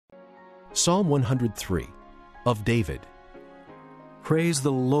Psalm 103, of David. Praise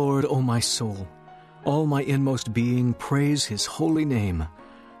the Lord, O my soul. All my inmost being, praise his holy name.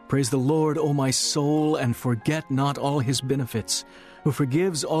 Praise the Lord, O my soul, and forget not all his benefits, who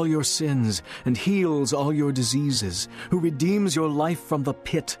forgives all your sins and heals all your diseases, who redeems your life from the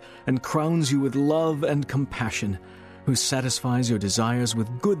pit and crowns you with love and compassion, who satisfies your desires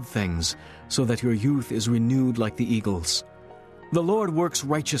with good things, so that your youth is renewed like the eagles. The Lord works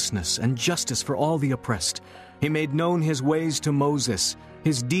righteousness and justice for all the oppressed. He made known his ways to Moses,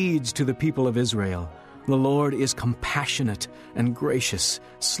 his deeds to the people of Israel. The Lord is compassionate and gracious,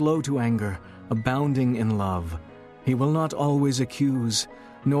 slow to anger, abounding in love. He will not always accuse,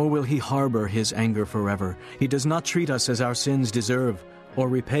 nor will he harbor his anger forever. He does not treat us as our sins deserve, or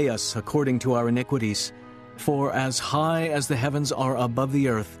repay us according to our iniquities. For as high as the heavens are above the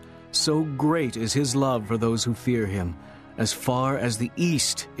earth, so great is his love for those who fear him. As far as the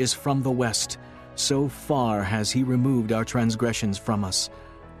east is from the west, so far has he removed our transgressions from us.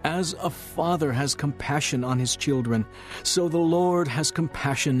 As a father has compassion on his children, so the Lord has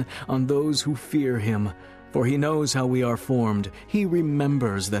compassion on those who fear him. For he knows how we are formed. He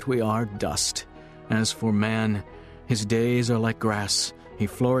remembers that we are dust. As for man, his days are like grass. He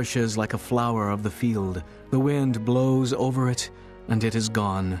flourishes like a flower of the field. The wind blows over it, and it is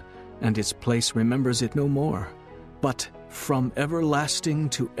gone, and its place remembers it no more. But from everlasting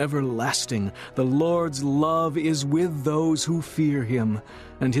to everlasting, the Lord's love is with those who fear him,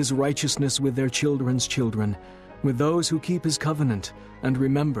 and his righteousness with their children's children, with those who keep his covenant and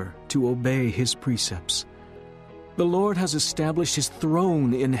remember to obey his precepts. The Lord has established his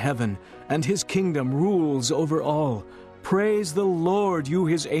throne in heaven, and his kingdom rules over all. Praise the Lord, you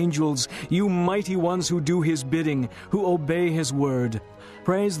his angels, you mighty ones who do his bidding, who obey his word.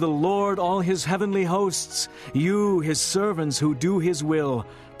 Praise the Lord, all his heavenly hosts, you his servants who do his will.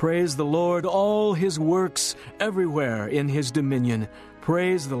 Praise the Lord, all his works, everywhere in his dominion.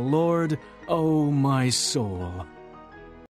 Praise the Lord, O my soul.